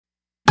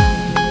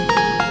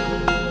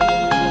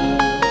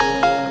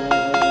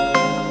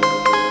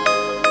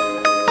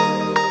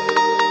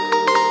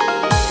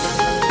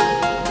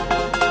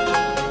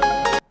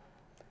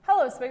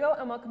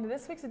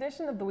this week's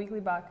edition of the Weekly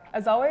BUC.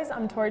 As always,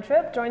 I'm Tori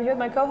Tripp, joined here with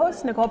my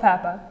co-host, Nicole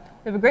Papa.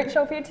 We have a great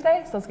show for you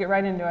today, so let's get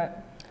right into it.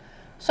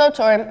 So,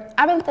 Tori,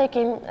 I've been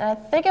thinking, and I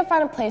think I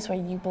found a place where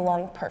you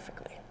belong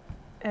perfectly.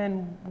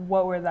 And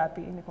what would that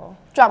be, Nicole?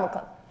 Drama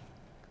club.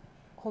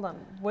 Hold on,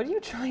 what are you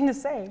trying to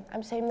say?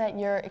 I'm saying that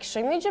you're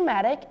extremely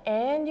dramatic,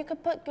 and you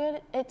could put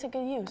it to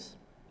good use.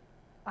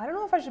 I don't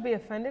know if I should be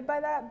offended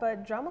by that,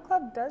 but drama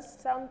club does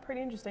sound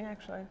pretty interesting,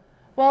 actually.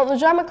 Well, the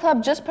drama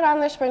club just put on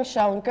their spring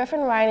show, and Griffin,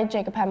 Ryan, and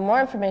Jacob have more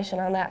information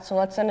on that, so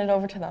let's send it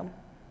over to them.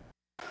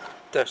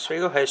 The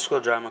Oswego High School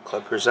Drama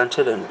Club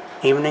presented an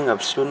evening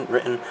of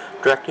student-written,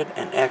 directed,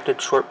 and acted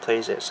short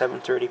plays at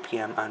 7:30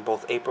 p.m. on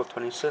both April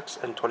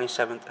 26th and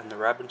 27th in the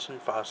Robinson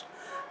Faust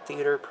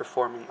Theater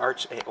Performing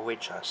Arts at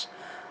OHS.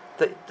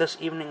 This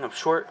evening of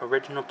short,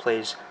 original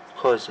plays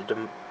closed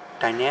a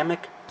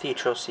dynamic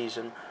theatrical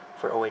season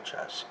for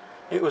OHS.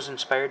 It was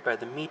inspired by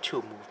the Me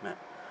Too movement.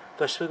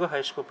 The Oswego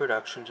High School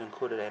productions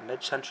included a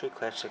mid-century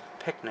classic,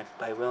 Picnic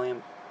by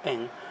William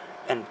Ing,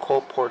 and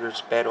Cole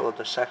Porter's Battle of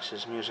the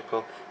Sexes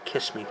musical,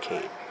 Kiss Me,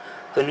 Kate.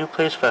 The New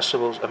Plays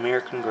Festival's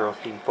American Girl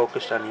theme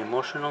focused on the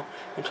emotional,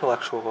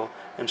 intellectual,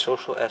 and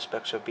social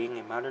aspects of being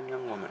a modern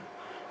young woman.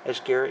 As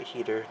Garrett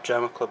Heater,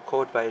 Drama Club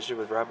co-advisor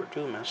with Robert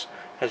Dumas,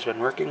 has been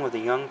working with the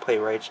young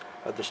playwrights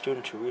of the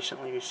students who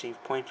recently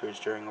received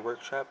pointers during a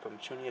workshop from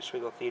SUNY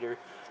Oswego Theater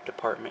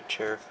Department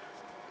Chair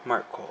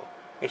Mark Cole.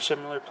 A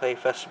similar play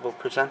festival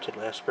presented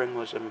last spring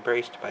was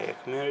embraced by a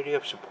community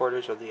of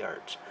supporters of the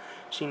arts.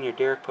 Senior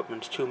Derek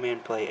Putman's two-man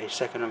play, A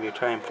Second of Your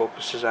Time,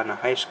 focuses on a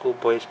high school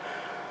boy's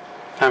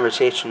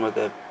conversation with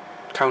a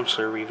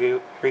counselor,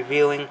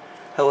 revealing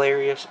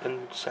hilarious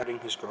and setting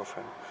his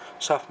girlfriend.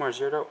 Sophomore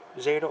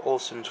Zeta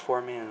Olson's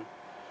four-woman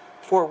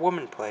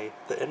play,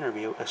 The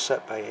Interview, is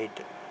set by a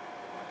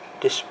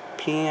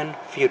dystopian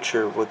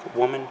future with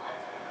women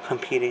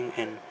competing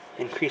in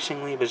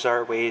increasingly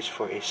bizarre ways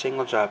for a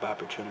single job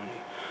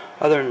opportunity.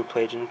 Other new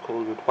plays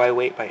include Why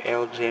Wait by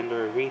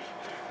Alexander Reith,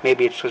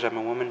 Maybe It's 'Cause I'm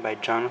a Woman by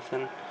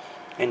Jonathan,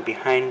 and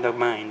Behind the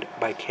Mind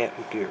by Kat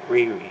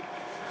McGreary.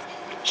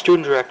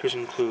 Student directors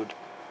include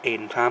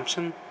Aiden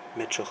Thompson,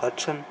 Mitchell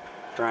Hudson,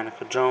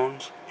 Veronica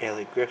Jones,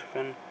 Allie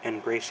Griffin,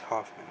 and Grace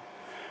Hoffman.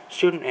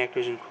 Student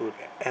actors include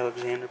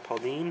Alexander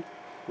Pauline,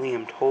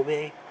 Liam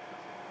Tobey,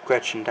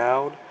 Gretchen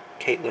Dowd,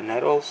 Caitlin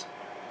Nettles,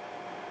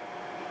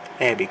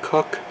 Abby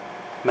Cook,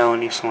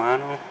 Melanie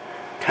Solano,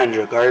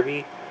 Kendra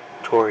Garvey,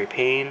 Tori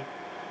Payne,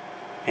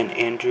 and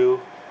Andrew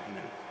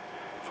Mann.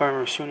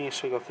 Former SUNY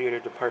Oswego Theater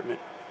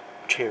Department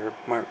Chair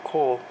Mark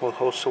Cole will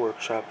host a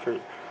workshop for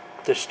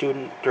the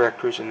student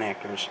directors and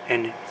actors,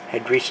 and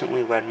had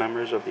recently led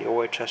members of the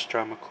OHS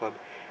Drama Club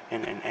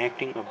in an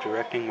acting of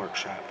directing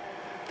workshop.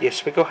 The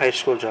Oswego High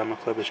School Drama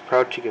Club is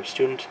proud to give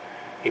students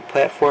a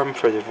platform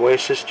for their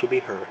voices to be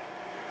heard.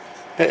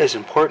 It is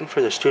important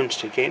for the students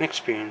to gain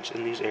experience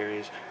in these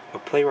areas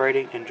of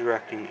playwriting and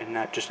directing, and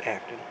not just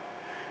acting.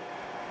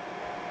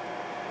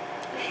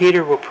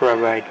 Heater will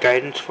provide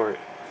guidance for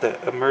the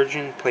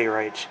emerging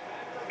playwrights.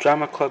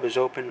 Drama Club is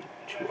open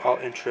to all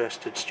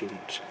interested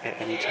students at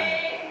any time.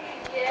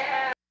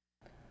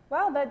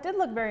 Wow, that did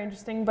look very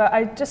interesting, but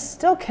I just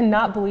still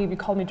cannot believe you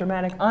called me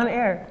dramatic on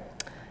air.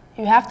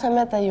 You have to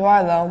admit that you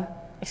are, though,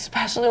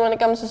 especially when it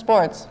comes to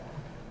sports.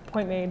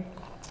 Point made.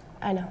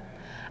 I know.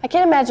 I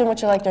can't imagine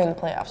what you're like during the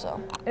playoffs, though.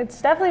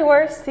 It's definitely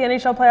worse. The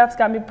NHL playoffs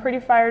got me pretty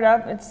fired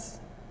up. It's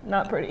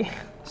not pretty.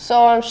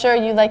 So I'm sure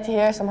you'd like to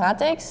hear some hot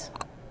takes?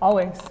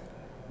 Always.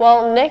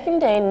 Well, Nick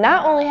and Dane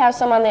not only have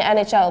some on the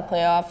NHL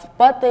playoff,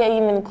 but they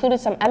even included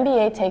some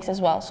NBA takes as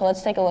well. So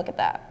let's take a look at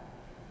that.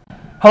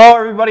 Hello,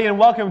 everybody, and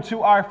welcome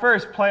to our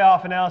first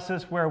playoff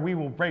analysis, where we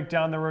will break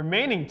down the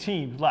remaining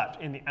teams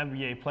left in the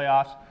NBA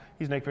playoffs.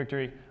 He's Nick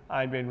Victory.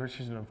 I'm Ben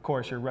Richardson, and of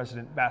course, your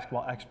resident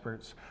basketball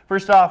experts.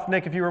 First off,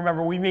 Nick, if you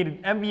remember, we made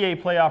an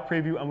NBA playoff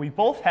preview, and we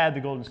both had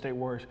the Golden State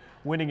Warriors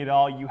winning it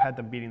all. You had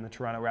them beating the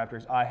Toronto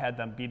Raptors. I had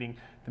them beating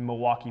the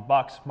Milwaukee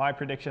Bucks. My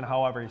prediction,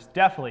 however, is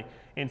definitely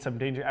in some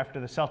danger after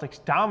the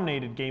Celtics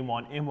dominated Game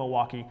 1 in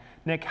Milwaukee.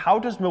 Nick, how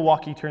does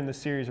Milwaukee turn the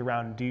series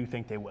around, and do you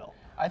think they will?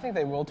 I think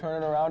they will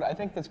turn it around. I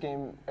think it's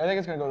going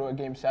to go to a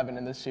Game 7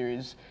 in this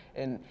series,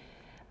 and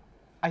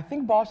I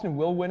think Boston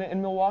will win it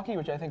in Milwaukee,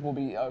 which I think will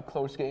be a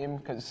close game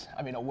because,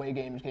 I mean, away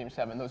games, Game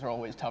 7, those are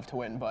always tough to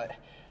win. But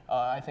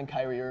I think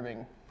Kyrie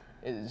Irving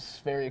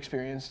is very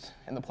experienced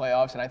in the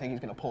playoffs, and I think he's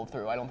going to pull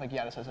through. I don't think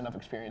Giannis has enough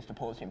experience to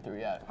pull his team through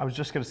yet. I was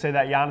just going to say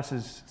that Giannis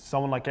is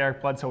someone like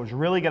Eric Bledsoe is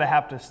really going to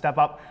have to step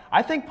up.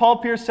 I think Paul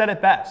Pierce said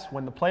it best.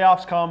 When the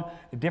playoffs come,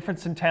 the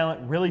difference in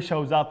talent really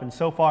shows up, and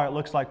so far it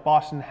looks like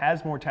Boston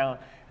has more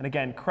talent. And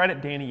again,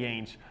 credit Danny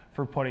Ainge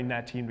for putting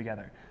that team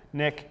together.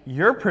 Nick,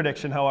 your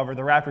prediction, however,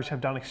 the Raptors have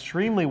done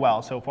extremely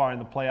well so far in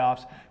the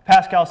playoffs.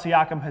 Pascal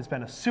Siakam has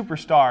been a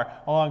superstar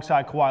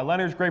alongside Kawhi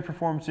Leonard's great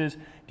performances.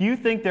 Do you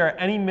think there are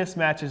any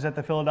mismatches that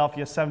the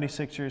Philadelphia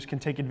 76ers can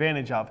take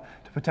advantage of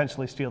to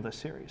potentially steal this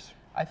series?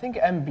 I think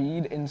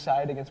Embiid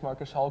inside against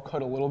Marc Gasol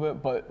could a little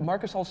bit, but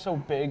Marc Gasol's so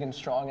big and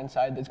strong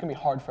inside that it's going to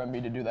be hard for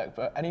Embiid to do that.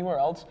 But anywhere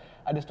else,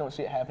 I just don't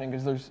see it happening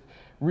because there's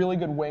really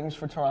good wings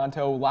for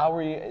Toronto.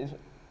 Lowry is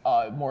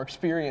more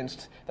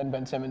experienced than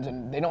Ben Simmons,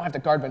 and they don't have to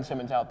guard Ben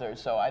Simmons out there.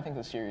 So I think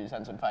the series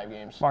ends in 5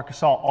 games. Marc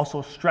Gasol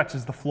also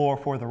stretches the floor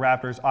for the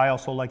Raptors. I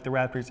also like the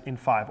Raptors in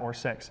 5 or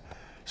 6.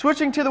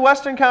 Switching to the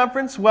Western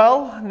Conference,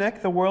 well,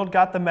 Nick, the world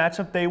got the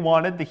matchup they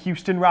wanted. The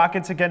Houston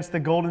Rockets against the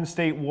Golden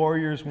State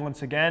Warriors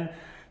once again.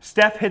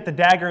 Steph hit the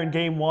dagger in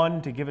Game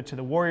 1 to give it to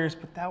the Warriors,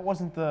 but that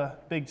wasn't the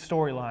big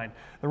storyline.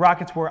 The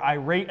Rockets were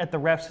irate at the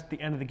refs at the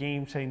end of the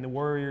game, saying the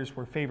Warriors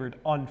were favored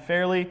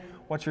unfairly.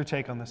 What's your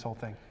take on this whole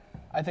thing?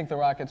 I think the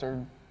Rockets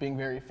are being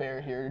very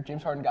fair here.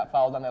 James Harden got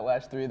fouled on that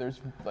last 3.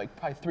 There's like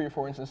probably 3 or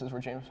 4 instances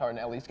where James Harden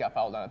at least got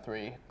fouled on a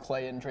 3.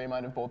 Clay and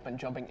Draymond have both been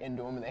jumping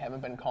into him, and they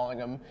haven't been calling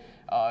him.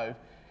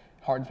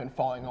 Harden's been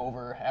falling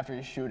over after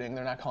he's shooting.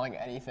 They're not calling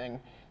anything.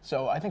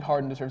 So I think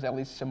Harden deserves at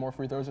least some more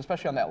free throws,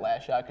 especially on that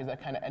last shot, because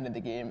that kind of ended the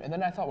game. And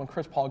then I thought when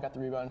Chris Paul got the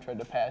rebound and tried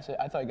to pass it,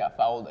 I thought he got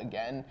fouled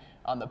again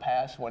on the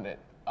pass when it.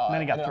 And then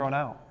he got thrown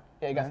out.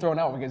 Yeah, he got thrown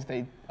out because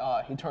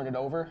he turned it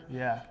over.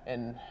 Yeah.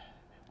 And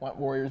went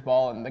Warriors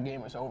ball, and the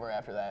game was over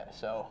after that.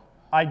 So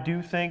I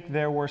do think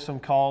there were some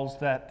calls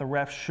that the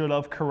refs should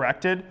have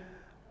corrected,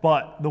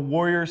 but the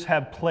Warriors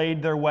have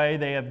played their way.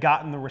 They have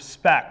gotten the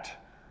respect.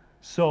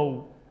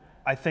 So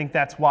I think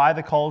that's why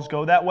the calls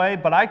go that way.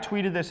 But I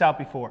tweeted this out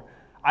before.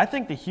 I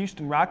think the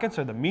Houston Rockets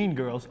are the mean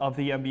girls of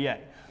the NBA.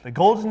 The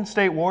Golden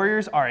State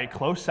Warriors are a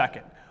close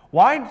second.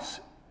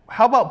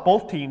 How about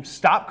both teams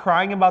stop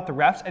crying about the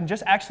refs and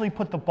just actually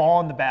put the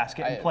ball in the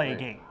basket and play a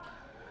game?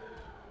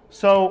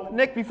 So,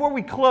 Nick, before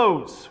we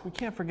close, we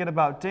can't forget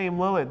about Dame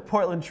Lillard,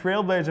 Portland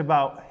Trailblazers,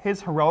 about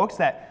his heroics,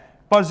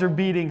 that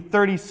buzzer-beating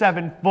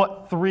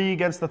 37-foot 3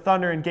 against the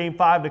Thunder in Game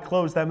 5 to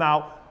close them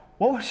out.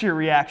 What was your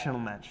reaction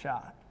on that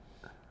shot?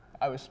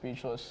 I was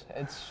speechless.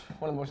 It's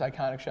one of the most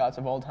iconic shots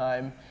of all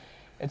time.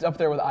 It's up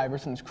there with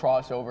Iverson's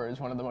crossover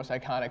as one of the most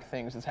iconic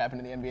things that's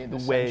happened in the NBA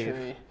this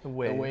century. The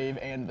wave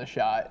and the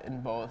shot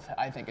in both.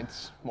 I think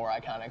it's more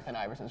iconic than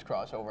Iverson's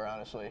crossover,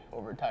 honestly,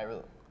 over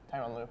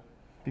Tyronn Lue.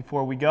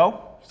 Before we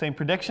go, same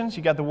predictions.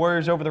 You got the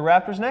Warriors over the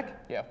Raptors, Nick?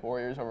 Yeah,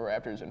 Warriors over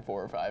Raptors in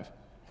 4 or 5.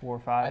 4 or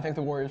 5. I think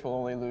the Warriors will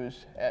only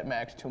lose at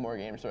max 2 more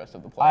games the rest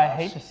of the playoffs. I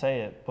hate to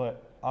say it,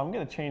 but I'm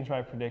going to change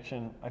my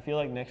prediction. I feel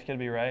like Nick's going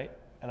to be right,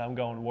 and I'm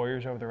going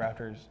Warriors over the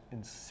Raptors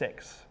in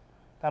 6.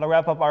 That'll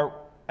wrap up our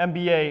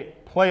NBA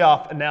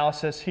playoff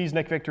analysis. He's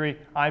Nick Victory.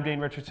 I'm Dane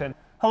Richardson.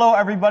 Hello,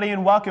 everybody,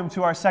 and welcome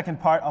to our second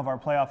part of our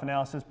playoff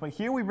analysis. But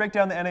here we break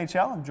down the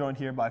NHL. I'm joined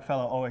here by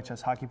fellow OHS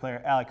hockey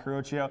player Alec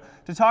Carocchio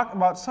to talk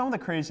about some of the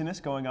craziness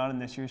going on in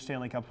this year's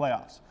Stanley Cup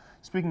playoffs.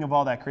 Speaking of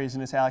all that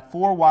craziness, Alec,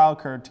 all 4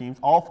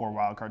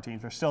 wildcard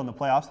teams are still in the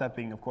playoffs, that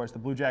being, of course, the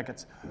Blue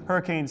Jackets,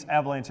 Hurricanes,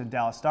 Avalanche, and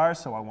Dallas Stars,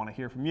 so I want to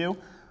hear from you.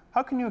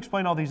 How can you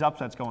explain all these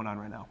upsets going on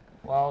right now?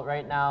 Well,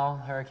 right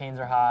now, Hurricanes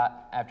are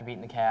hot after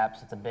beating the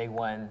Caps. It's a big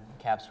win.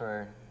 Caps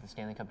were the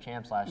Stanley Cup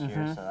champs last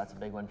year, so that's a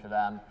big win for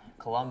them.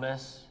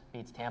 Columbus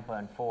beats Tampa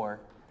in 4.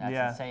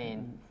 That's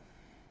insane.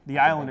 The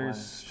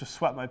Islanders just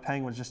swept my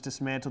Penguins, just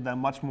dismantled them,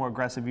 much more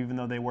aggressive even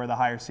though they were the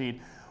higher seed.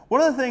 One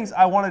of the things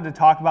I wanted to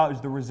talk about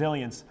is the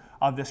resilience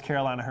of this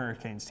Carolina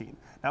Hurricanes team.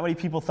 Not many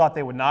people thought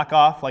they would knock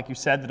off, like you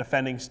said, the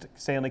defending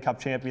Stanley Cup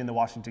champion, the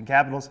Washington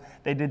Capitals.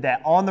 They did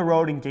that on the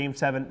road in Game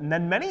 7, and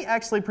then many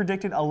actually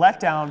predicted a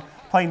letdown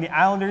playing the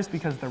Islanders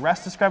because of the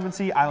rest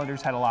discrepancy.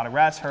 Islanders had a lot of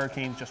rest.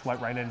 Hurricanes just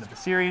went right into the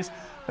series.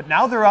 But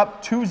now they're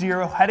up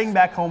 2-0, heading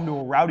back home to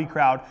a rowdy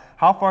crowd.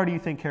 How far do you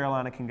think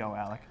Carolina can go,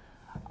 Alec?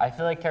 I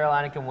feel like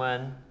Carolina can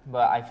win,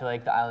 but I feel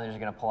like the Islanders are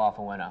going to pull off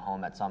a win at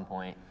home at some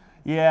point.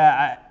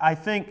 Yeah, I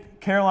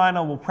think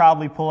Carolina will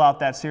probably pull out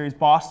that series.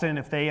 Boston,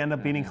 if they end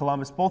up beating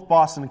Columbus, both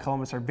Boston and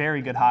Columbus are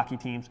very good hockey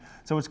teams,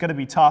 so it's going to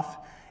be tough.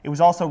 It was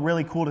also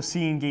really cool to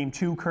see in Game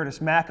 2 Curtis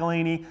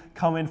McElhinney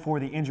come in for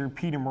the injured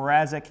Peter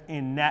Mrazek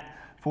in net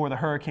for the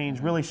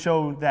Hurricanes, really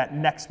showed that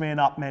next man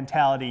up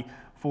mentality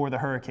for the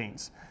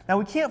Hurricanes. Now,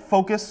 we can't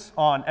focus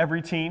on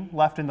every team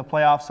left in the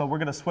playoffs, so we're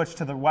going to switch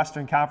to the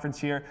Western Conference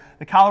here.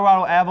 The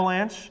Colorado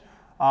Avalanche,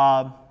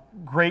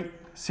 great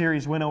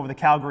series win over the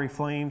Calgary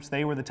Flames.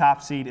 They were the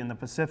top seed in the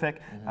Pacific.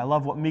 I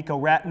love what Mikko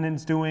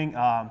Ratanen's doing.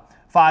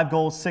 5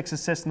 goals, 6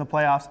 assists in the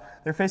playoffs.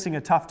 They're facing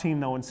a tough team,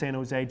 though, in San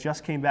Jose.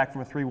 Just came back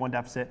from a 3-1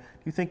 deficit.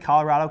 Do you think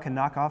Colorado can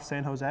knock off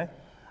San Jose?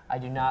 I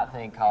do not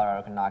think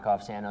Colorado can knock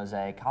off San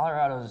Jose.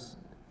 Colorado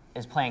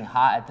is playing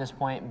hot at this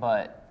point,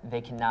 but they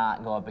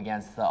cannot go up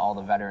against all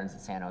the veterans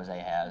that San Jose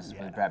has,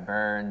 with Brett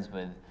Burns,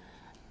 with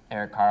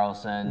Erik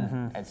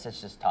Karlsson. It's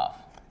just tough.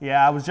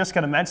 Yeah, I was just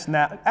going to mention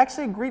that.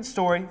 Actually, a great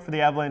story for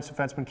the Avalanche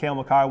defenseman Cale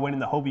Makar winning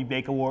the Hobey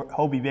Baker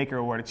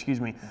Award.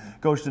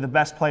 Goes to the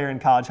best player in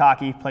college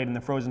hockey. Played in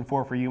the Frozen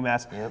Four for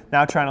UMass.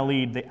 Now trying to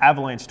lead the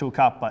Avalanche to a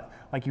cup, but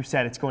like you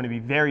said, it's going to be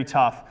very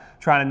tough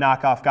trying to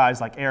knock off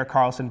guys like Erik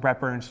Karlsson, Brett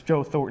Burns,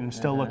 Joe Thornton,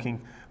 still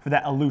looking for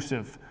that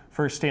elusive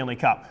first Stanley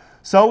Cup.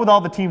 So, with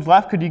all the teams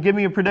left, could you give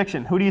me a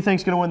prediction? Who do you think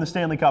is going to win the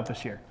Stanley Cup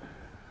this year?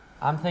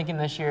 I'm thinking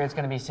this year it's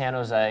going to be San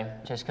Jose,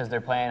 just because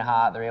they're playing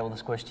hot. They're able to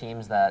squish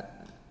teams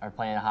that are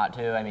playing hot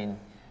too. I mean,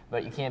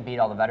 but you can't beat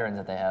all the veterans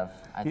that they have.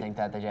 I think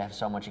that they have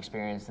so much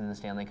experience in the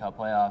Stanley Cup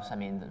playoffs. I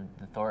mean,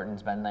 the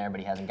Thornton's been there, but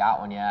he hasn't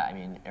got one yet. I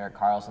mean, Erik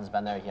Karlsson's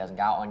been there, he hasn't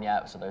got one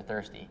yet, so they're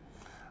thirsty.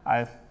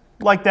 I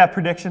like that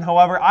prediction.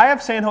 However, I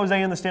have San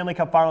Jose in the Stanley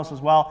Cup Finals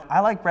as well. I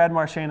like Brad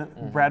Marchand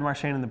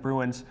and the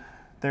Bruins.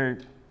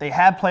 They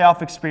have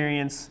playoff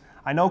experience.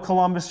 I know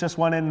Columbus just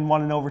went in and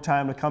won in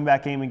overtime, a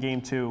comeback game in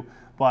Game 2,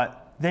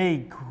 but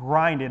they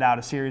grinded out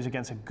a series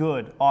against a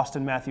good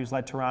Austin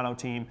Matthews-led Toronto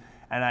team,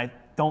 and I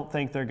don't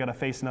think they're going to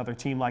face another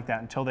team like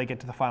that until they get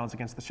to the finals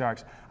against the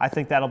Sharks. I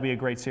think that'll be a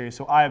great series,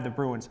 so I have the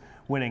Bruins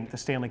winning the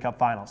Stanley Cup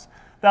Finals.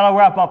 That'll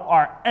wrap up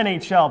our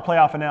NHL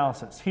playoff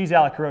analysis. He's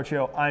Alec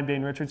Carocchio. I'm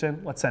Dane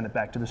Richardson. Let's send it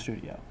back to the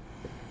studio.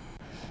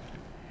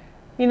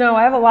 You know,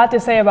 I have a lot to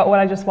say about what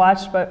I just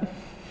watched, but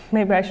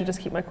maybe I should just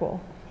keep my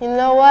cool. You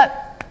know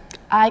what?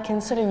 I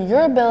consider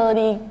your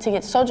ability to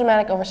get so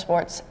dramatic over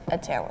sports a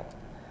talent.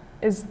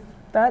 Is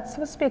that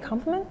supposed to be a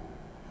compliment?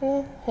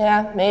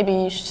 Yeah, maybe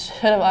you should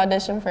have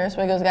auditioned for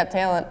Oswego's Got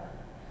Talent.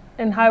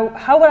 And how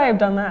would I have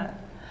done that?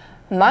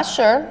 I'm not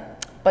sure,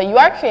 but you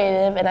are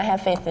creative and I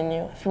have faith in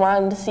you. If you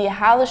wanted to see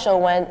how the show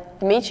went,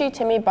 Dimitri,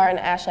 Timmy, Bart, and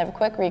Ash have a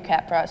quick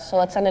recap for us, so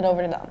let's send it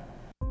over to them.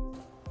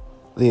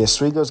 The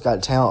Oswego's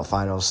Got Talent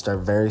finals start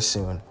very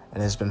soon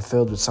and has been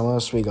filled with some of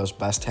Oswego's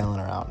best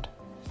talent around.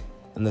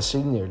 In the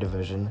senior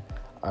division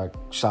are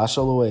Sasha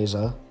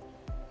Loaiza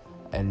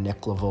and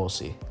Nick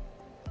Lavolsi.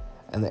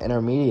 In the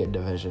intermediate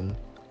division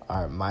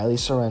are Miley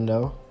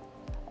Sorrento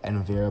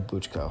and Vera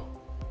Buchko.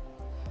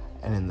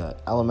 And in the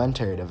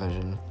elementary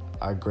division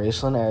are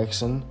Gracelyn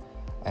Erickson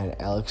and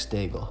Alex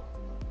Daigle.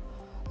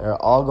 They're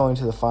all going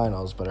to the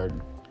finals but are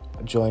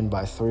joined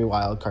by 3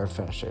 wildcard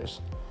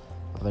finishers: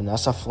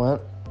 Vanessa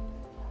Flint,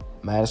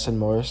 Madison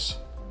Morris,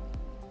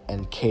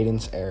 and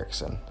Cadence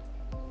Erickson,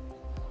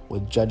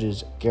 with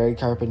judges Gary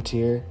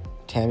Carpentier,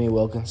 Tammy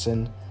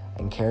Wilkinson,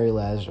 and Carrie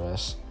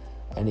Lazarus,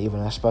 and even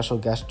a special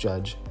guest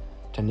judge,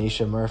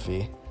 Tanisha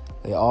Murphy.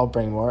 They all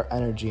bring more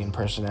energy and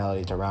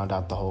personality to round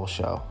out the whole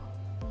show.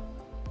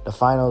 The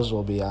finals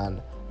will be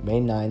on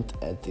May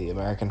 9th at the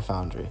American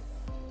Foundry.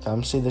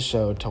 Come see the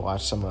show to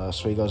watch some of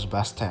Oswego's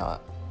best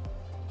talent.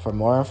 For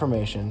more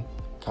information,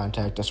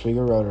 contact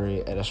Oswego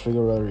Rotary at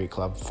Oswego Rotary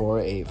Club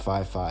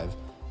 4855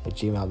 at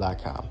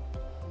gmail.com.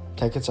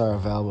 Tickets are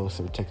available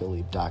through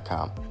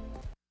ticketleap.com.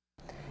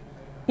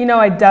 You know,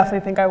 I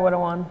definitely think I would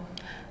have won.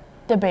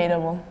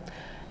 Debatable.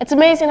 It's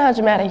amazing how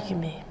dramatic you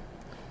can be.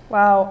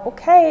 Wow,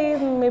 okay,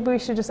 maybe we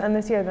should just end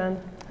this here then.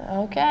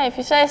 Okay, if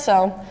you say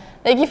so.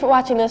 Thank you for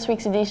watching this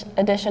week's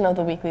edition of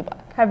the Weekly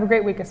BUC. Have a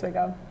great week,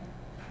 Oswego.